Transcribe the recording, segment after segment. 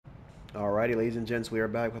Alrighty, ladies and gents, we are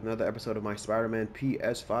back with another episode of my Spider-Man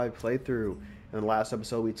PS5 playthrough. In the last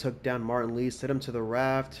episode, we took down Martin Lee, sent him to the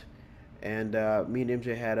raft, and me and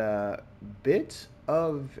MJ had a bit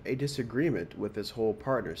of a disagreement with this whole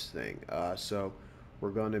partners thing. So we're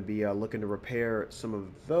going to be looking to repair some of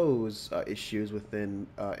those issues within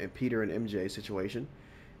in Peter and MJ's situation.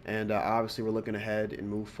 And obviously, we're looking ahead and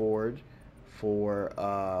move forward for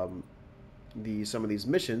some of these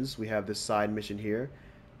missions. We have this side mission here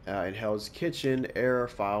in Hell's Kitchen, error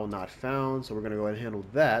file not found. So we're gonna go ahead and handle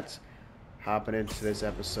that. Hopping into this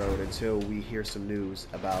episode until we hear some news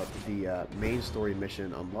about the main story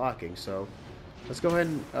mission unlocking. So let's go ahead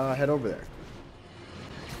and head over there.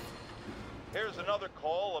 Here's another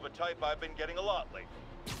call of a type I've been getting a lot lately.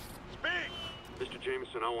 Speak! Mr.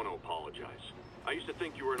 Jameson, I want to apologize. I used to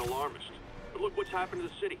think you were an alarmist, but look what's happened to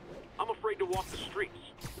the city. I'm afraid to walk the streets.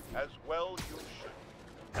 As well you should.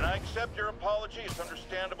 And I accept your apology. It's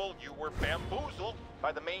understandable. You were bamboozled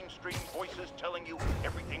by the mainstream voices telling you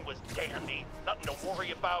everything was dandy, nothing to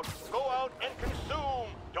worry about. Go out and consume.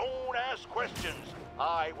 Don't ask questions.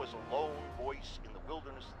 I was a lone voice in the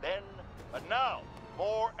wilderness then, but now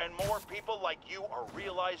more and more people like you are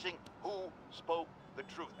realizing who spoke the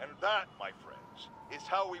truth. And that, my friends, is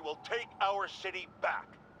how we will take our city back.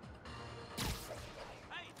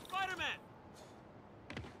 Hey, Spider-Man!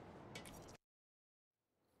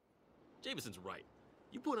 Jameson's right.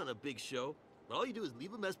 You put on a big show, but all you do is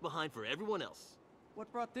leave a mess behind for everyone else.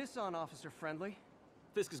 What brought this on, Officer Friendly?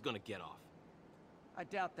 Fisk is gonna get off. I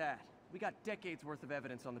doubt that. We got decades worth of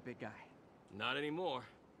evidence on the big guy. Not anymore.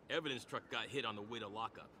 Evidence truck got hit on the way to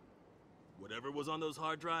lockup. Whatever was on those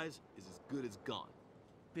hard drives is as good as gone.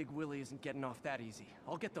 Big Willie isn't getting off that easy.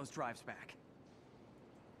 I'll get those drives back.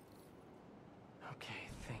 Okay,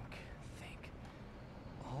 think.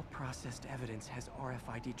 All processed evidence has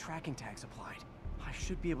RFID tracking tags applied. I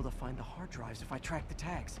should be able to find the hard drives if I track the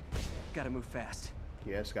tags. Gotta move fast.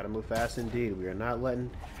 Yes, gotta move fast indeed. We are not letting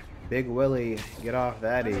Big Willie get off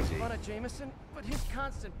that I make easy. fun of Jameson, but his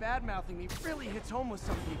constant bad-mouthing me really hits home with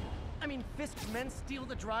some people. I mean, Fisk's men steal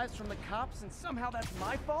the drives from the cops, and somehow that's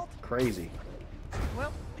my fault? Crazy.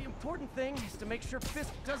 Well, the important thing is to make sure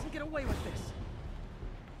Fisk doesn't get away with this.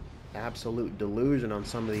 Absolute delusion on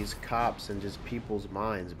some of these cops and just people's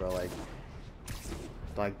minds, bro.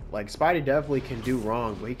 Like Spidey definitely can do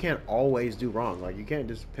wrong, but he can't always do wrong. Like, you can't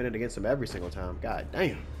just pin it against him every single time. God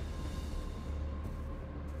damn.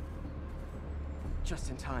 Just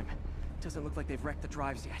in time. Doesn't look like they've wrecked the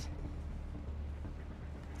drives yet.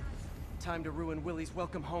 Time to ruin Willie's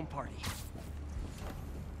welcome home party.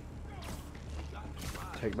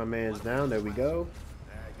 Take my man's down. There we go.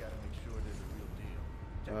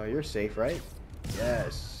 You're safe, right?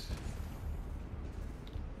 Yes.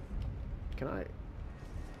 Can I?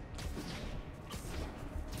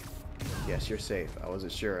 Yes, you're safe. I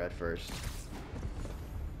wasn't sure at first.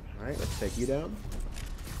 Alright, let's take you down.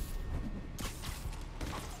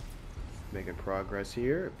 Making progress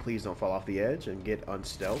here. Please don't fall off the edge and get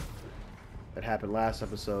unstealth. That happened last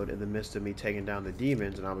episode in the midst of me taking down the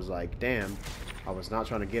demons, and I was like, damn, I was not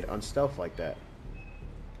trying to get unstealth like that.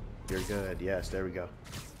 You're good. Yes, there we go.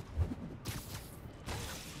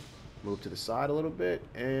 Move to the side a little bit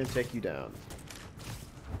and take you down.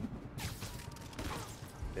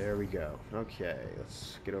 There we go. Okay,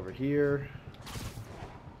 let's get over here.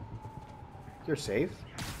 You're safe?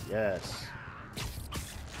 Yes.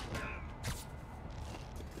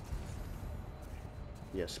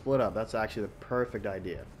 Yeah, split up. That's actually the perfect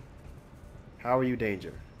idea. How are you,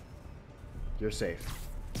 Danger? You're safe.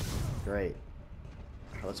 Great.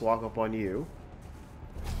 Let's walk up on you.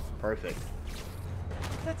 Perfect.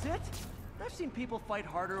 That's it? I've seen people fight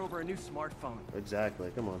harder over a new smartphone.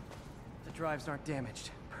 Exactly. Come on. The drives aren't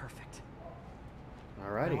damaged. Perfect.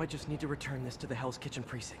 Alrighty. Now I just need to return this to the Hell's Kitchen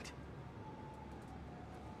precinct.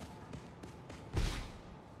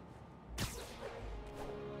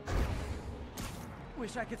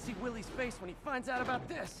 Wish I could see Willie's face when he finds out about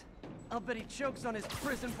this. I'll bet he chokes on his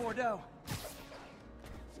prison Bordeaux.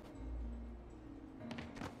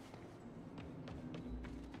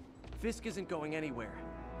 Fisk isn't going anywhere.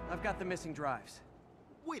 I've got the missing drives.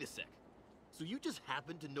 Wait a sec. So you just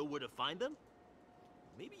happen to know where to find them?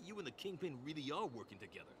 Maybe you and the Kingpin really are working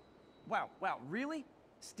together. Wow, really?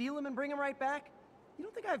 Steal him and bring him right back? You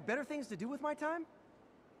don't think I have better things to do with my time?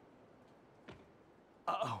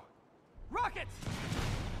 Uh-oh. Rockets!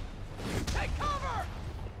 Take cover!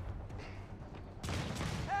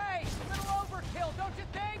 Hey, a little overkill, don't you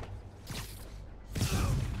think?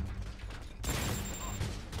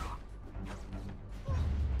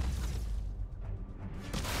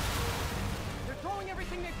 They're throwing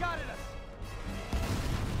everything they've got at us.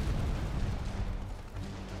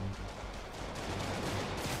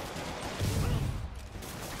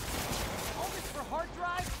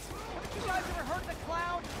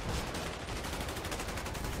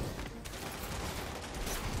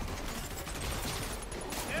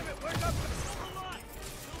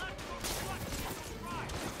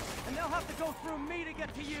 through me to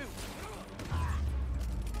get to you.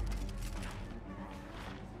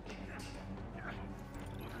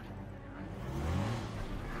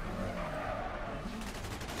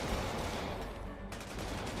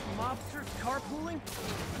 Mobsters carpooling?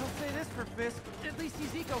 Don't say this for Fisk. At least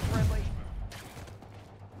he's eco-friendly.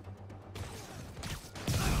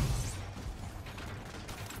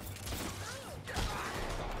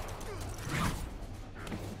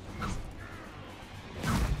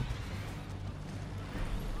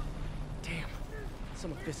 Damn.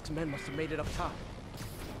 Some of Fisk's men must have made it up top.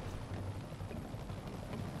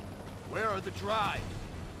 Where are the drives?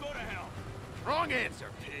 Go to hell. Wrong answer,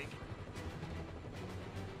 pig.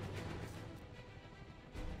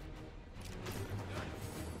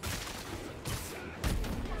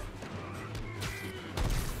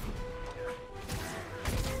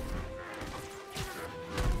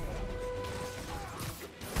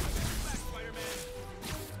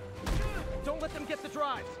 Don't let them get the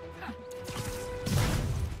drives.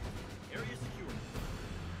 Area secure.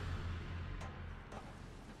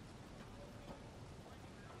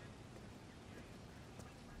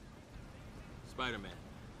 Spider-Man,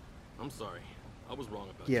 I'm sorry. I was wrong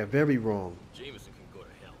about Yeah, you. very wrong. Jameson can go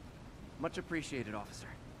to hell. Much appreciated, officer.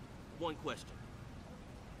 One question.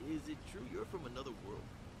 Is it true you're from another world?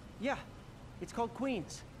 Yeah, it's called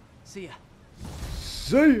Queens. See ya.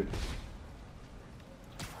 See ya.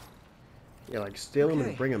 Yeah, like steal him Okay,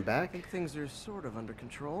 and bring him I back? think things are sort of under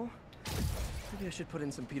control. Maybe I should put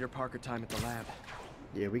in some Peter Parker time at the lab.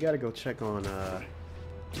 Yeah, we gotta go check on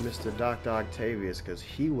Mr. Dr. Octavius, because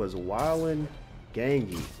he was wildin'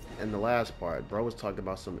 gangy in the last part. Bro was talking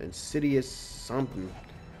about some insidious something.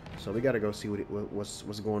 So we gotta go see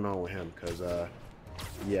what's going on with him, because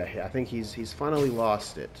yeah, I think he's finally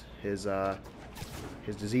lost it. His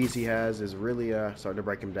disease he has is really starting to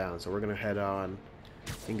break him down. So we're gonna head on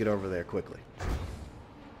and get over there quickly.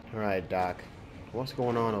 All right, Doc, what's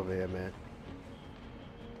going on over here, man?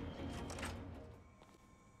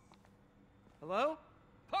 Hello?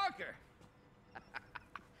 Parker!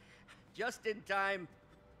 Just in time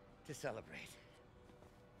to celebrate.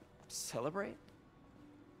 Celebrate?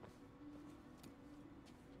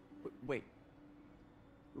 Wait.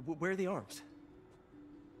 Where are the arms?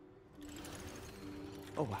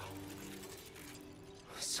 Oh, wow.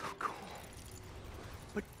 So cool.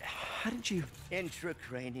 But how did you...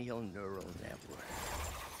 Intracranial neural network.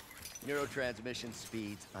 Neurotransmission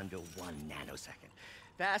speeds under 1 nanosecond.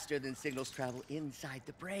 Faster than signals travel inside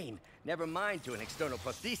the brain. Never mind to an external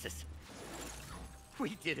prosthesis.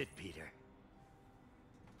 We did it, Peter.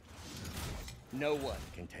 No one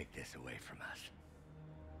can take this away from us.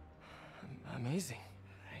 Amazing.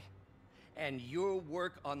 And your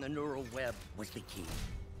work on the neural web was the key.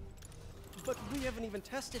 But we haven't even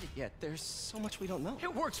tested it yet. There's so much we don't know.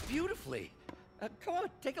 It works beautifully. Come on,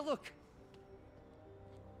 take a look.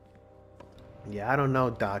 Yeah, I don't know,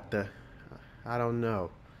 Doctor. I don't know.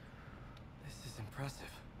 This is impressive.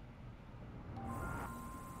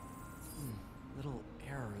 Little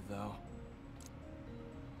error, though.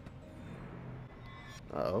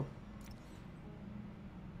 Uh-oh.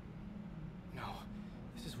 No,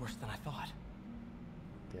 this is worse than I thought.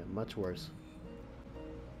 Yeah, much worse.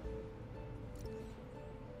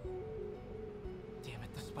 Damn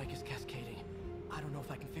it, the spike is cascading. I don't know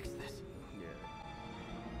if I can fix this.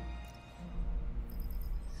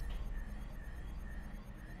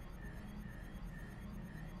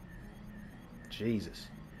 Jesus.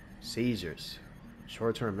 Seizures.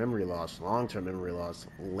 Short-term memory loss. Long-term memory loss.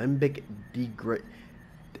 Limbic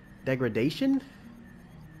degradation?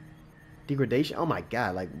 Degradation? Oh my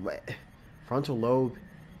god. Like, what? Frontal lobe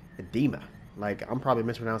edema. Like, I'm probably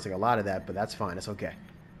mispronouncing a lot of that, but that's fine. It's okay.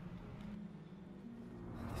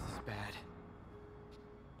 This is bad.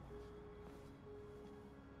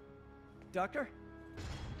 Doctor?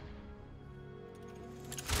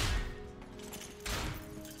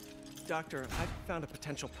 Doctor, I found a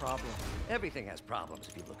potential problem. Everything has problems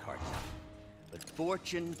if you look hard enough. But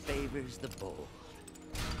fortune favors the bold.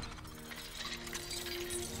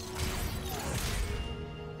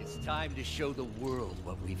 It's time to show the world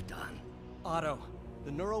what we've done. Otto,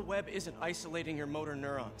 the neural web isn't isolating your motor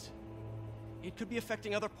neurons. It could be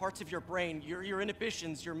affecting other parts of your brain, your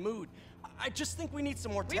inhibitions, your mood. I just think we need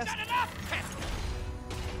some more We've testing. got enough testing!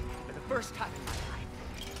 For the first time in my life,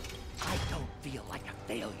 I don't feel like a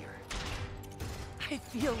failure. I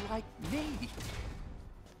feel like me.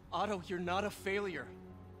 Otto, you're not a failure.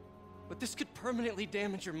 But this could permanently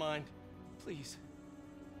damage your mind. Please.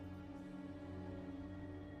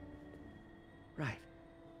 Right.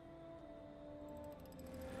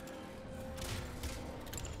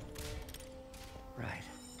 Right.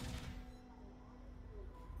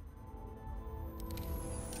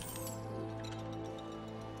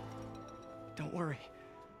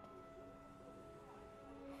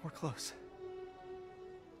 We're close.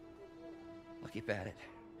 I'll keep at it.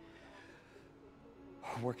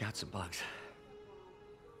 I'll work out some bugs.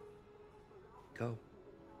 Go.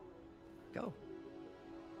 Go.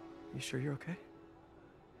 You sure you're okay?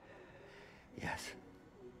 Yes.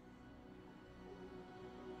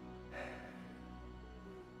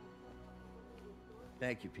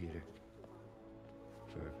 Thank you, Peter.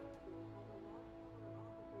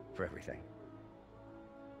 For everything.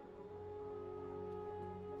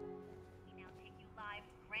 We now take you live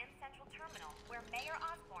to Grand Central Terminal, where Mayor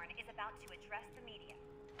Osborne is about to address the media.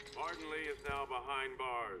 Martin Lee is now behind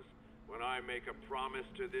bars. When I make a promise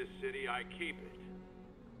to this city, I keep it.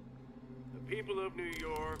 The people of New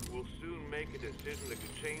York will soon make a decision that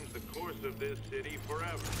could change the course of this city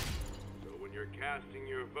forever. So when you're casting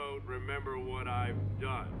your vote, remember what I've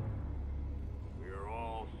done. We are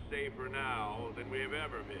all safer now than we have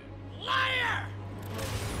ever been. Liar!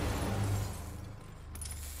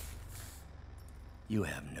 You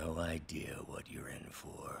have no idea what you're in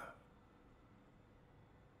for.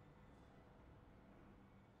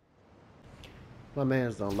 My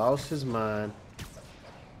man's done lost his mind.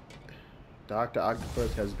 Dr.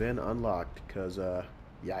 Octopus has been unlocked because,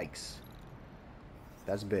 yikes.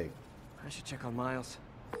 That's big. I should check on Miles.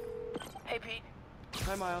 Hey, Pete.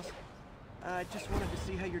 Hi, Miles. I just wanted to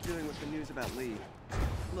see how you're doing with the news about Lee.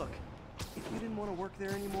 Look, if you didn't want to work there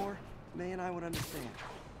anymore, May and I would understand.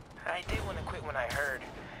 I did want to quit when I heard.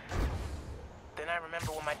 Then I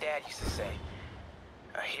remember what my dad used to say.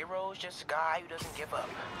 A hero is just a guy who doesn't give up.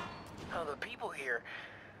 Oh, the people here,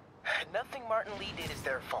 nothing Martin Lee did is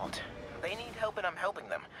their fault. They need help and I'm helping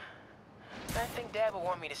them. I think Dad would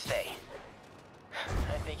want me to stay.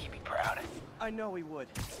 I think he'd be proud. I know he would.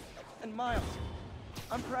 And Miles,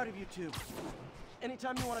 I'm proud of you too.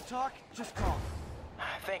 Anytime you want to talk, just call.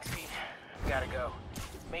 Thanks, Pete. Gotta go.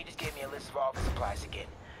 May just gave me a list of all the supplies again.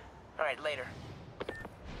 All right, later.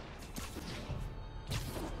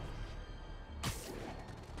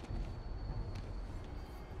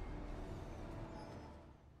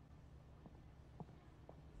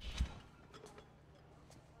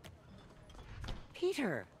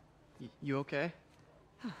 Peter. You okay?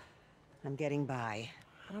 I'm getting by.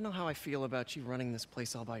 I don't know how I feel about you running this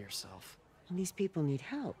place all by yourself. And these people need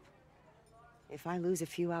help. If I lose a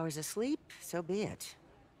few hours of sleep, so be it.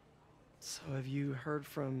 So have you heard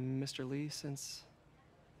from Mr. Lee since?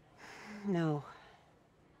 No.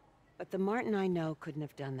 But the Martin I know couldn't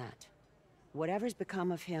have done that. Whatever's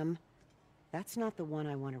become of him, that's not the one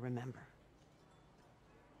I want to remember.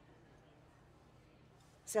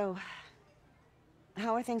 So,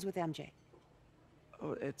 how are things with MJ?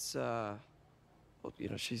 Oh, it's, well, you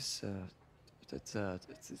know, she's, it's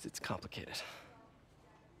complicated.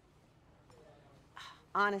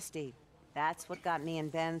 Honesty. That's what got me and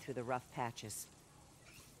Ben through the rough patches.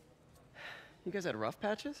 You guys had rough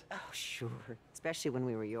patches? Oh, sure. Especially when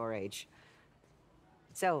we were your age.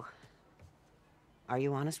 So, are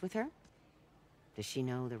you honest with her? Does she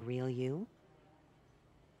know the real you?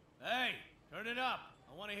 Hey, turn it up.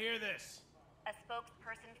 I want to hear this. A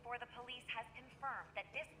spokesperson for the police has confirmed that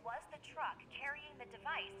this was the truck carrying the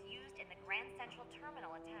device used in the Grand Central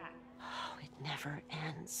Terminal attack. Oh, it never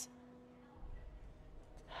ends.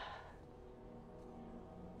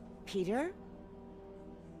 Peter?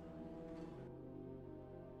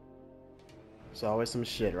 It's always some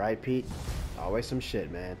shit, right, Pete? Always some shit,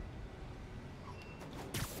 man.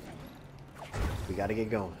 We gotta get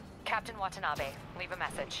going. Captain Watanabe, leave a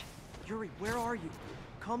message. Yuri, where are you?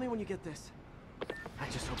 Call me when you get this. I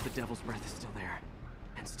just hope the Devil's Breath is still there.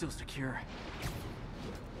 And still secure.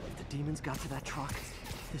 If the demons got to that truck,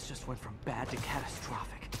 this just went from bad to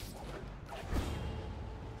catastrophic.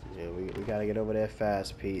 Yeah, we gotta get over there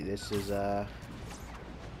fast, Pete. This is,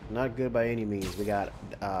 not good by any means. We got,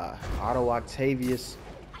 Otto Octavius,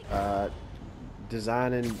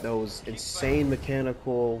 designing those insane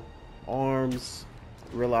mechanical arms,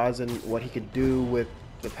 realizing what he could do with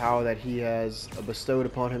the power that he has bestowed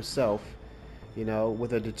upon himself, you know,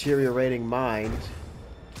 with a deteriorating mind,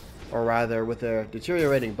 or rather with a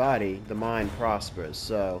deteriorating body, the mind prospers.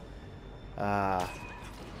 So,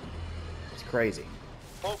 it's crazy.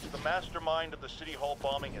 Folks, the mastermind of the City Hall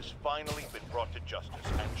bombing has finally been brought to justice,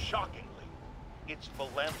 and shockingly, it's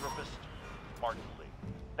philanthropist Martin Lee.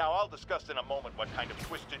 Now, I'll discuss in a moment what kind of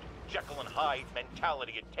twisted Jekyll and Hyde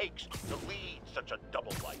mentality it takes to lead such a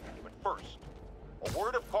double life. But first, a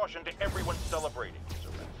word of caution to everyone celebrating his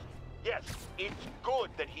arrest. Yes, it's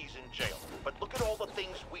good that he's in jail, but look at all the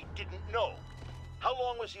things we didn't know. How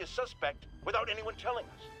long was he a suspect without anyone telling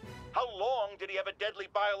us? How long did he have a deadly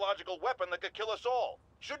biological weapon that could kill us all?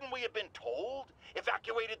 Shouldn't we have been told?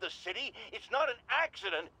 Evacuated the city? It's not an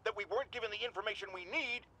accident that we weren't given the information we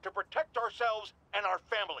need to protect ourselves and our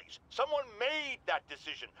families. Someone made that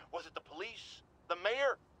decision. Was it the police? The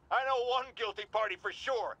mayor? I know one guilty party for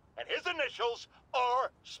sure, and his initials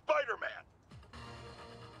are Spider-Man.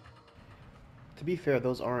 To be fair,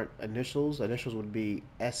 those aren't initials. Initials would be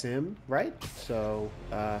SM, right? So,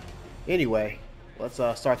 anyway, let's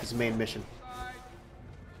start this main mission.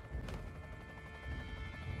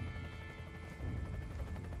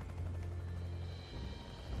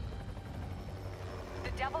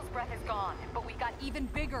 The Devil's Breath is gone, but we got even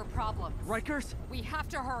bigger problems. Rykers? We have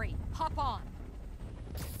to hurry. Hop on.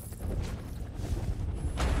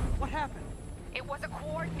 What happened? It was a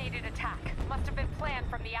coordinated attack. Must have been planned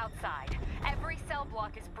from the outside. Every cell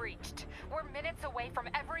block is breached. We're minutes away from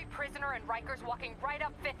every prisoner and Rykers walking right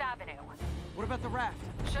up 5th Avenue. What about the raft?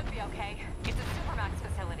 Should be okay. It's a Supermax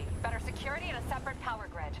facility. Better security and a separate power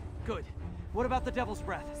grid. Good. What about the Devil's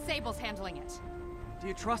Breath? Sable's handling it. Do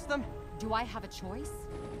you trust them? Do I have a choice?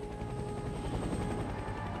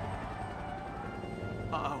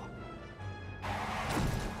 Uh-oh.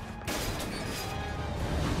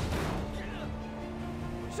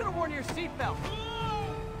 Should have worn your seatbelt.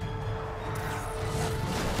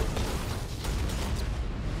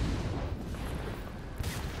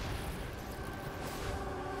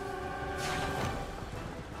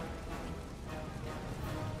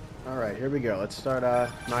 All right, here we go. Let's start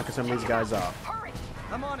knocking some of these guys off. Hurry!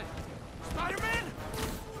 I'm on it. Spider-Man!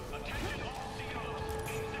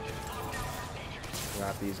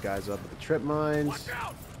 Wrap these guys up with the trip mines.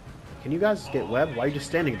 Can you guys get webbed? Why are you just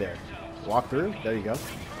standing there? Walk through? There you go.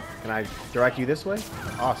 Can I direct you this way?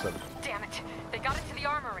 Awesome. Damn it! They got into the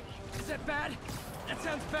armory. Is that bad? That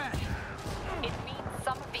sounds bad. It means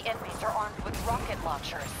some of the inmates are armed with rocket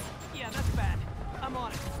launchers. Yeah, that's bad. I'm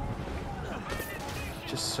on it.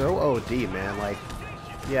 Just so OD, man. Like,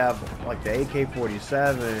 you have like the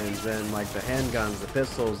AK-47s and like the handguns, the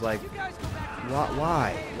pistols. Like,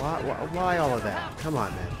 why? Why all of that? Come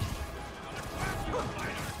on, man.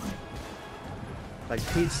 Like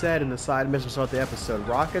Pete said in the side mission start of the episode,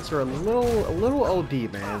 rockets are a little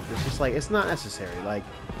OD, man. It's just like, it's not necessary. Like,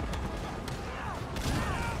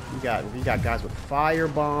 you got guys with fire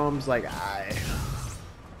bombs. Like,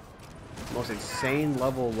 most insane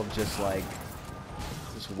level of just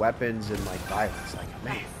weapons and like violence. Like,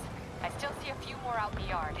 man. I still see a few more out in the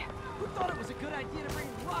yard. Who thought it was a good idea to bring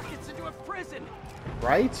rockets into a prison?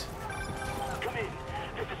 Right? Come in.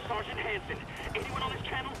 This is Sergeant Hansen. Anyone on this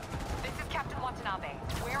channel? This is Captain Watanabe.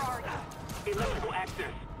 Where are you? Electrical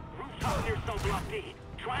access. Rooftop near cell block D.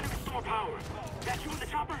 Trying to restore power. That you in the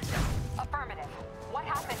chopper? Affirmative. What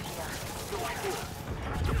happened here? No idea.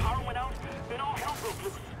 First the power went out, then all hell broke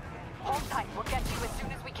loose. Hold tight. We'll get to you as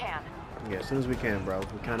soon as we can. Yeah, as soon as we can, bro.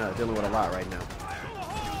 We're kind of dealing with a lot right now.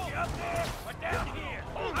 We're down here.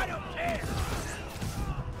 I don't care.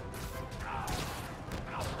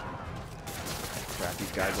 Wrap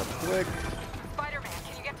these guys up quick. Spider-Man,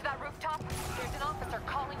 can you get to that rooftop? There's an officer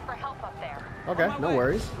calling for help up there. Okay, no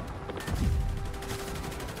worries.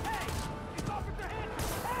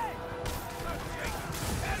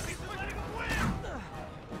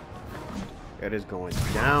 It is going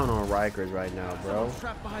down on Rykers right now, bro.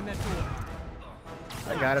 Trapped behind that door.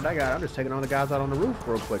 I got it. I'm just taking all the guys out on the roof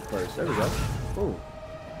real quick first. There we go. Ooh.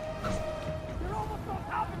 They're almost on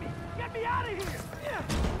top of me. Get me out of here.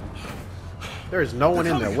 There is no one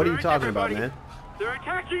in there. What are you talking about, man? They're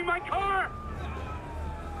attacking my car.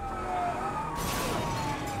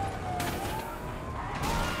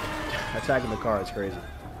 Attacking the car is crazy.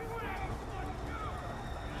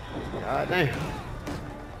 God damn.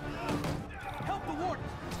 Help the warden.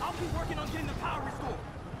 I'll be working on getting the power restored.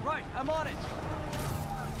 Right, I'm on it.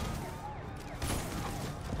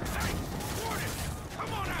 Hey, warden,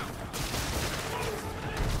 come on out.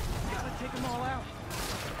 Gotta take them all out.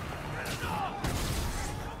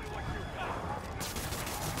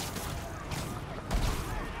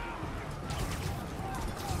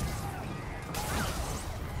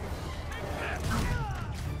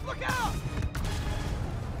 Look out!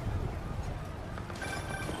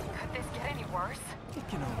 Could this get any worse? It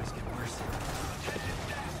can always get worse.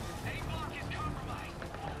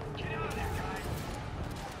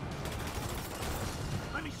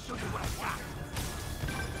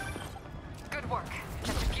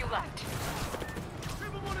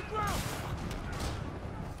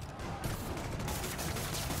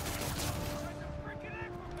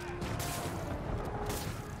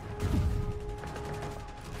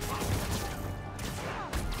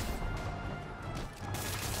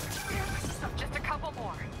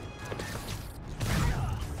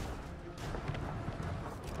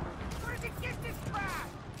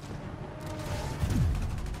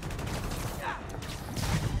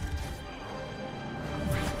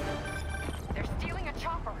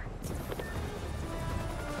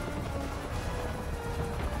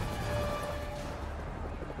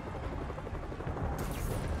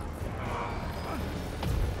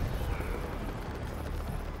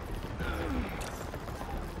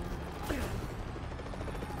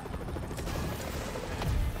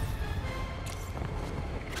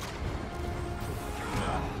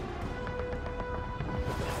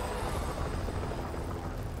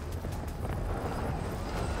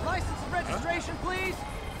 Location, please.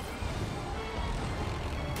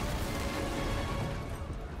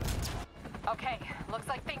 Okay, looks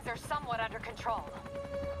like things are somewhat under control.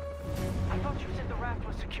 I thought you said the raft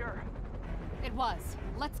was secure. It was.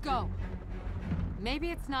 Let's go.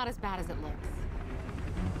 Maybe it's not as bad as it looks.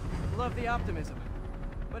 Love the optimism.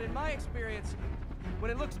 But in my experience,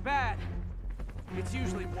 when it looks bad, it's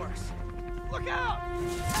usually worse. Look out!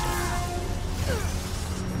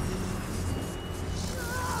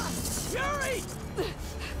 Yuri!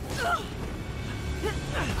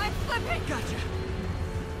 I'm slipping! Gotcha.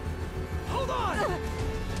 Hold on!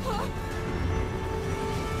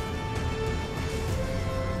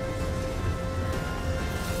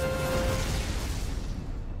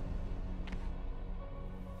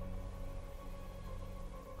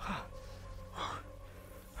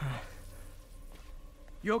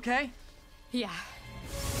 You okay? Yeah.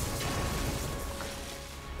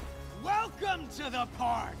 Welcome to the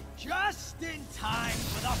party! Just in time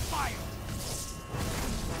for the fire!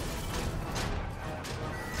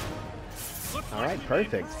 All right,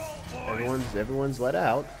 perfect. Everyone's let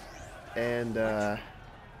out, and Why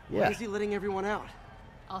yeah. is he letting everyone out?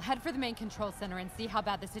 I'll head for the main control center and see how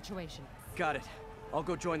bad the situation is. Got it. I'll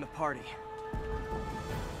go join the party.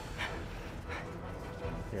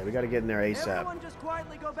 Yeah, we got to get in there ASAP. Everyone just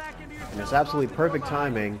quietly go back into your And it's cell absolutely and perfect go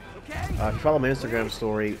behind timing. me, okay? If you follow my Instagram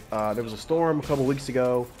story, there was a storm a couple weeks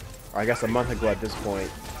ago, or I guess a month ago at this point,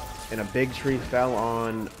 and a big tree fell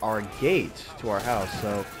on our gate to our house.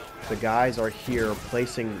 So the guys are here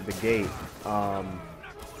placing the gate.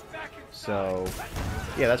 So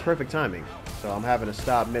yeah, that's perfect timing. So I'm having to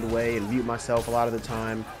stop midway and mute myself a lot of the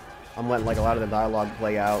time. I'm letting like a lot of the dialogue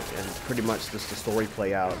play out and pretty much just the story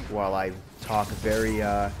play out while I talk very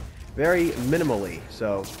minimally.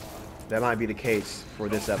 So that might be the case for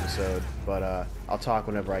this episode, but I'll talk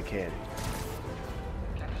whenever I can.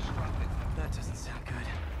 That doesn't sound good.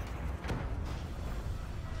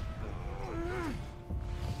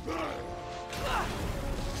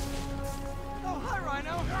 Oh, hi,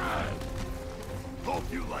 Rhino. Hope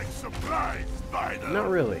you like surprise, Spider. Not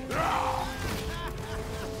really.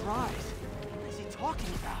 Surprise. What is he talking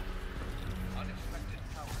about?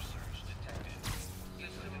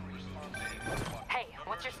 Hey,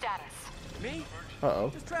 what's your status? Me? Uh-oh.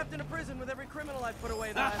 Just trapped in a prison with every criminal I put away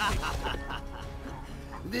the last week.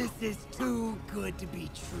 This is too good to be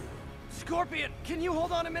true. Scorpion, can you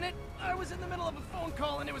hold on a minute? I was in the middle of a phone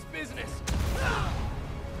call and it was business.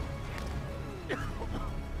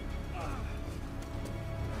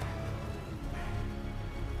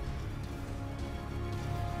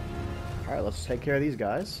 Alright, let's take care of these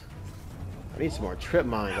guys. I need some more trip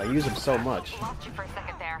mines. I use them so much. Lost you for a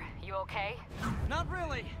second there. You okay? Not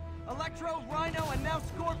really. Electro, Rhino, and now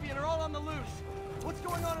Scorpion are all on the loose. What's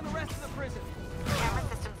going on in the rest of the prison? Camera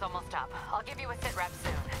system's almost up. I'll give you a sit rep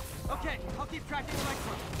soon. Okay, I'll keep tracking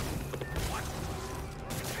Electro.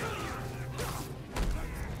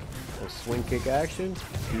 Little swing kick action.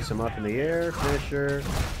 Piece him up in the air. Finisher.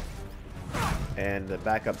 And the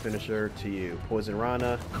backup finisher to you. Poison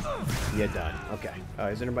Rana. Yeah, done. Okay.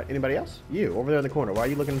 Is there anybody else? You, over there in the corner. Why are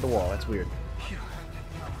you looking at the wall? That's weird.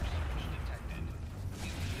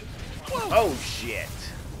 Oh, shit.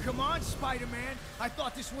 Come on, Spider-Man. I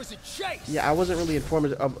thought this was a chase. Yeah, I wasn't really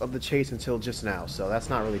informed of the chase until just now, so that's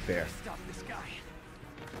not really fair. Stop this guy.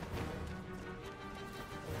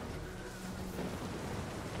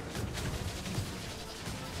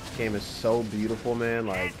 This game is so beautiful, man.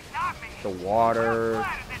 Like, the water,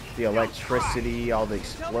 the electricity, all the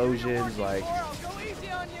explosions, like... I'll go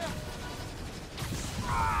easy on you.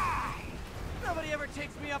 Nobody ever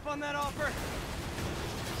takes me up on that offer.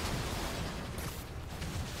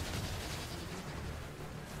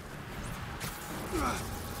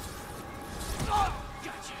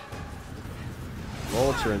 Gotcha.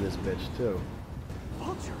 Vulture in this bitch, too.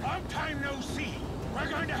 Vulture? Long time no see. We're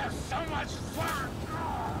going to have so much fun.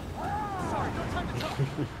 Sorry, no time to talk.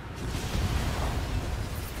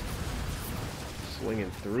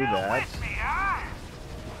 Swinging through that.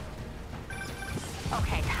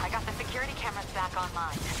 Okay, I got the security cameras back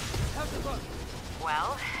online. How's it look?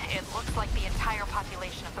 Well, it looks like the entire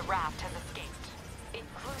population of the raft has escaped,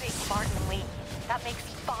 including Martin Lee. That makes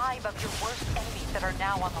 5 of your worst enemies that are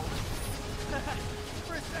now on the loose.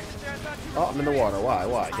 For a second there, I thought you were Oh, I'm in the water. Why?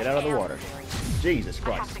 Why? Get out of the water. Jesus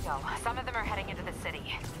I have Christ. to go. Some of them are heading into the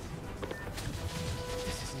city.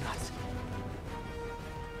 This is nuts.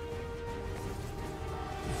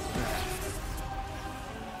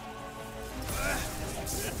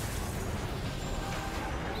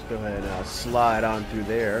 Let's go ahead and slide on through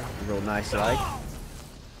there. Real nice like.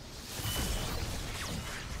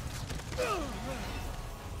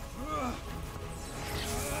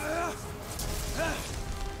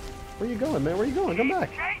 you going, man? Where you going? Come back.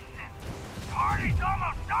 Jason, party's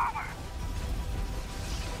almost over.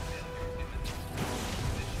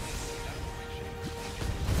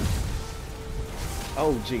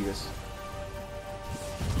 Oh, Jesus.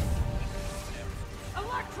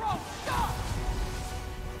 Electro, stop!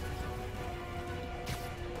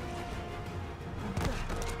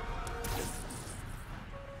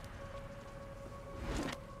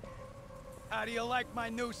 How do you like my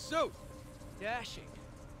new suit? Dashing.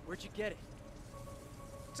 Where'd you get it?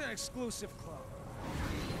 It's an exclusive club.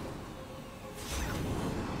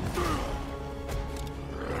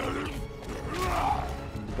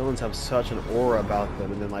 The villains have such an aura about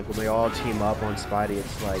them, and then like when they all team up on Spidey,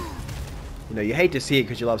 it's like, you know, you hate to see it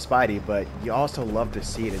because you love Spidey, but you also love to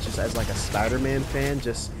see it. It's just as like a Spider-Man fan,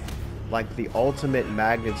 just like the ultimate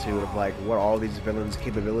magnitude of like what all these villains'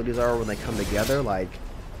 capabilities are when they come together. Like,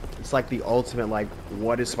 it's like the ultimate, like,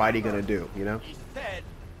 what is Spidey gonna do, you know? He said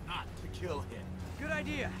not to kill him. Good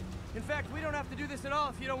idea. In fact, we don't have to do this at all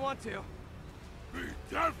if you don't want to. We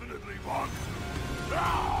definitely want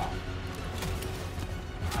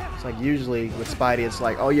It's like usually with Spidey, it's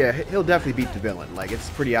like, oh yeah, he'll definitely beat the villain. Like, it's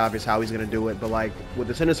pretty obvious how he's gonna do it. But like with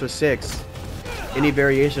the Sinister Six, any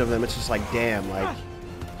variation of them, it's just like, damn, like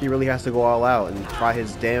he really has to go all out and try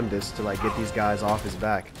his damnedest to like get these guys off his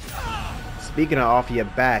back. Speaking of off your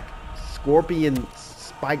back, Scorpion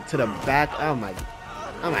spike to the back. Oh my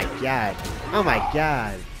god. Oh my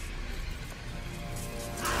god.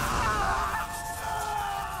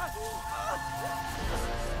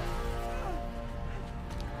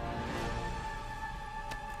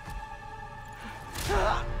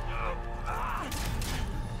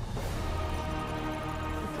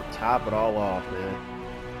 Top it all off, man.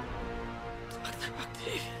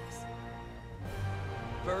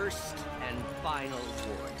 First and final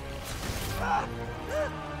warning.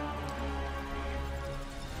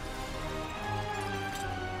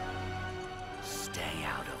 Stay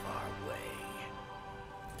out of our way.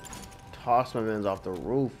 Toss my man's off the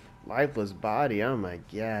roof. Lifeless body. Oh my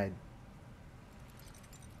god.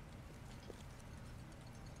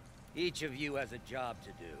 Each of you has a job to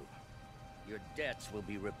do. Your debts will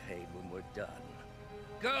be repaid when we're done.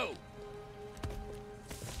 Go!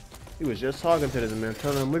 He was just talking to this man,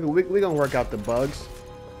 telling him we gonna work out the bugs.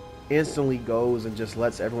 Instantly goes and just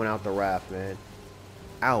lets everyone out the raft, man.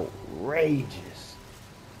 Outrageous.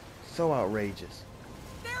 So outrageous.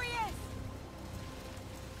 There he is!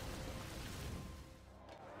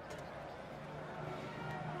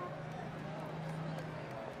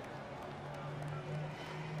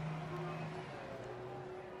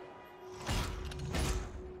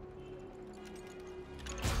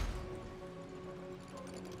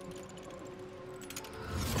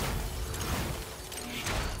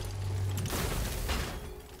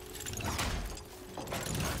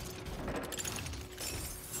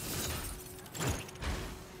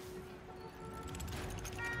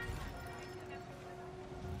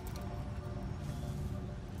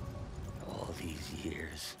 All these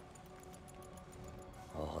years.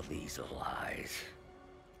 All these lies.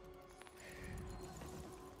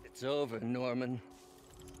 It's over, Norman.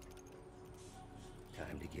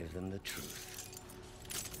 Time to give them the truth.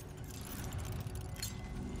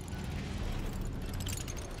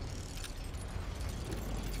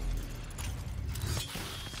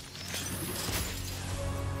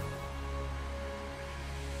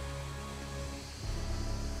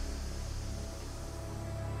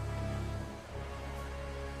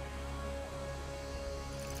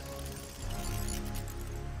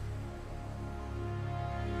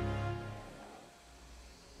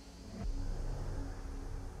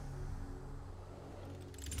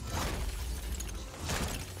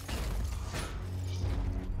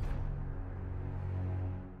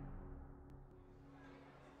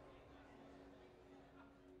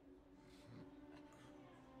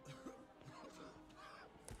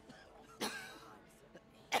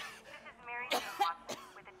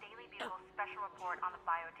 On the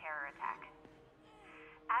bioterror attack.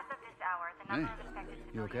 As of this hour, the number of infected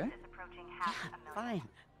civilians is approaching half a million. Fine.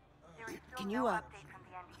 There is still Can no you, update from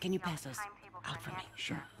the NDC can you on pass the those timetable out for for me?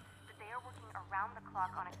 enhanced cure, but they are working around the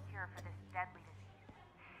clock on a cure for this deadly disease.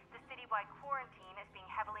 The citywide quarantine is being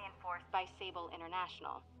heavily enforced by Sable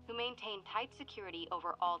International, who maintain tight security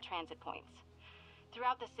over all transit points.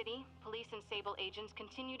 Throughout the city, police and Sable agents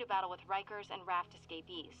continue to battle with Rykers and RAFT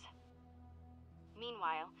escapees.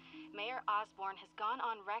 Meanwhile, Mayor Osborn has gone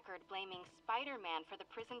on record blaming Spider-Man for the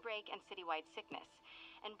prison break and citywide sickness,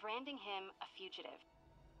 and branding him a fugitive.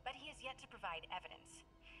 But he has yet to provide evidence,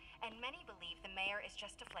 and many believe the mayor is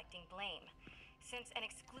just deflecting blame. since an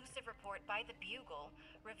exclusive report by the Bugle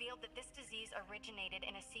revealed that this disease originated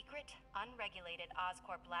in a secret, unregulated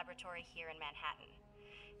Oscorp laboratory here in Manhattan.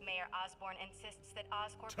 Mayor Osborn insists that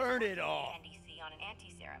Oscorp Turn is it working off. with NDC on an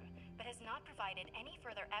anti-serum, but has not provided any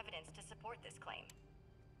further evidence to support this claim.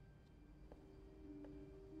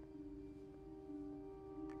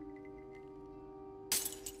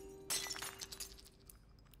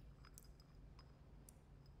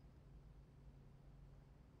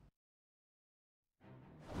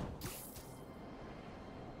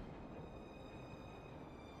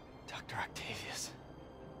 Dr. Octavius.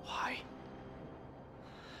 Why?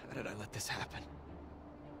 How did I let this happen?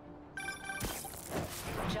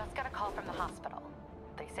 Just got a call from the hospital.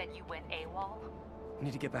 They said you went AWOL. I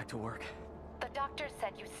need to get back to work. The doctor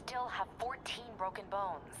said you still have 14 broken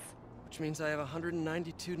bones. Which means I have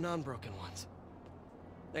 192 non-broken ones.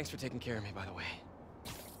 Thanks for taking care of me, by the way.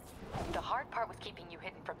 The hard part was keeping you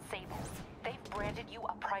hidden from Sables. They've branded you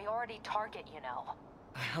a priority target, you know.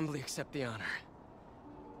 I humbly accept the honor.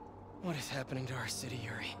 What is happening to our city,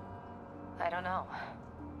 Yuri? I don't know.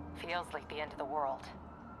 Feels like the end of the world.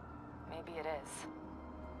 Maybe it is.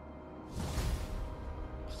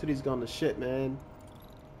 City's gone to shit, man.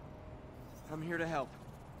 I'm here to help.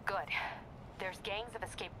 Good. There's gangs of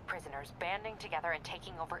escaped prisoners banding together and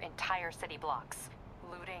taking over entire city blocks.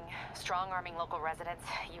 Looting, strong-arming local residents,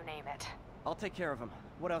 you name it. I'll take care of them.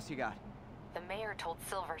 What else you got? The mayor told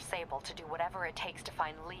Silver Sable to do whatever it takes to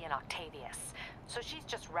find Lee and Octavius. So she's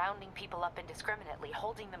just rounding people up indiscriminately,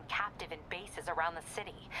 holding them captive in bases around the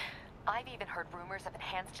city. I've even heard rumors of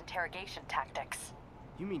enhanced interrogation tactics.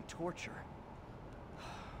 You mean torture?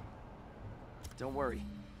 Don't worry.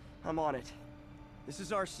 I'm on it. This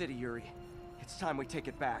is our city, Yuri. It's time we take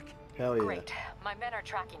it back. Hell yeah. Great. My men are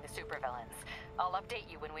tracking the supervillains. I'll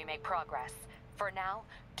update you when we make progress. For now,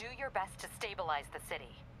 do your best to stabilize the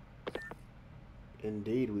city.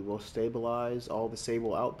 Indeed, we will stabilize all the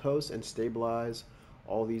Sable outposts and stabilize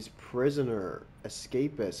all these prisoner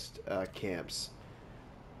escapist camps.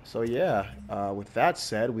 So yeah, with that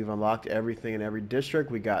said, we've unlocked everything in every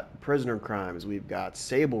district. We got prisoner crimes, we've got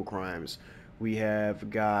Sable crimes, we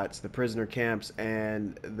have got the prisoner camps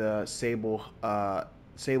and the Sable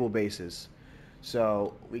bases.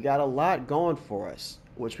 So we got a lot going for us,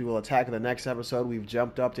 which we will attack in the next episode. We've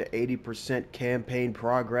jumped up to 80% campaign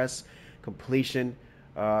progress completion.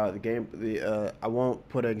 The game, I won't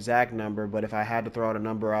put an exact number, but if I had to throw out a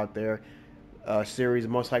number out there, series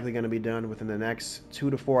most likely going to be done within the next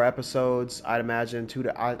 2 to 4 episodes. I'd imagine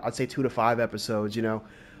I'd say 2 to 5 episodes. You know,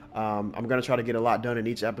 I'm going to try to get a lot done in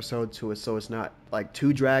each episode so it's not like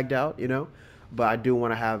too dragged out. You know, but I do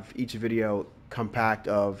want to have each video compact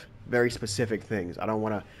of very specific things. I don't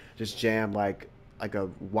want to just jam like a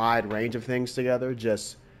wide range of things together.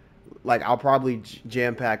 Just like I'll probably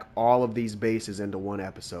jam pack all of these bases into one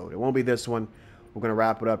episode. It won't be this one. We're gonna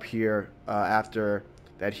wrap it up here after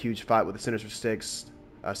that huge fight with the Sinister Six.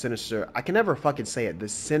 I can never fucking say it. The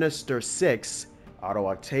Sinister Six: Otto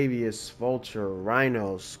Octavius, Vulture,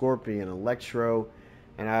 Rhino, Scorpion, Electro,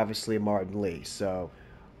 and obviously Martin Lee. So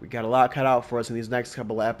we got a lot cut out for us in these next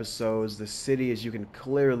couple of episodes. The city, as you can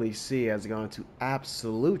clearly see, has gone to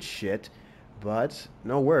absolute shit. But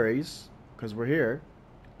no worries, because we're here.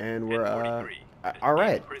 And we're,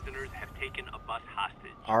 alright. Prisoners have taken a bus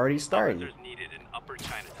hostage. Already starting. Needed in Upper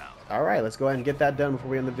Chinatown. Alright, let's go ahead and get that done before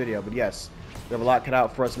we end the video. But yes, we have a lot cut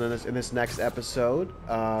out for us in this next episode.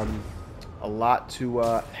 A lot to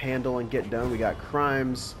handle and get done. We got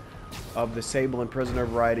crimes of the Sable and prisoner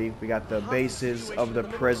variety. We got the bases of the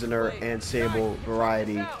prisoner and Sable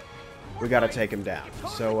variety. We got to take them down.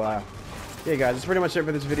 So, yeah, guys, that's pretty much it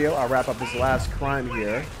for this video. I'll wrap up this last crime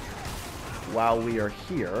here while we are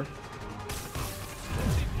here.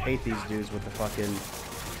 Hate these dudes with the fucking,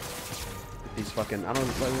 I don't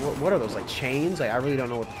know, what are those, like chains? Like, I really don't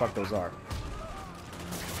know what the fuck those are.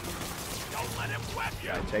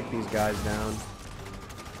 Gotta take these guys down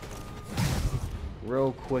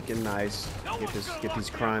real quick and nice. Get these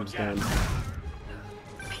crimes done.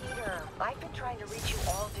 Peter, I've been trying to reach you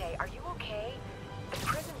all day. Are you okay? The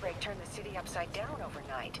prison break turned the city upside down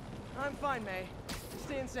overnight. I'm fine, May.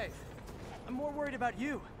 Staying safe. I'm more worried about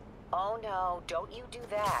you. Oh no, don't you do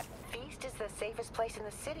that. Feast is the safest place in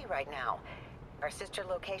the city right now. Our sister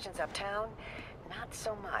locations uptown, not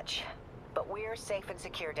so much. But we're safe and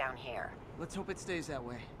secure down here. Let's hope it stays that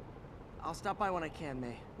way. I'll stop by when I can,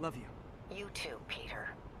 May. Love you. You too, Peter.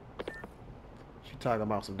 She talking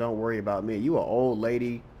about some don't worry about me. You an old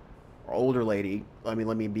lady, or older lady. Let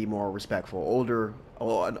me be more respectful.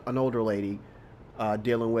 An older lady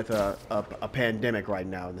dealing with a pandemic right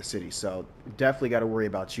now in the city. So definitely got to worry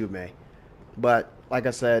about you, May. But like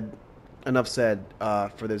I said, enough said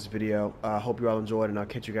for this video. Hope you all enjoyed, and I'll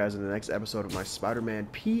catch you guys in the next episode of my Spider-Man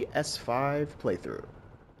PS5 playthrough.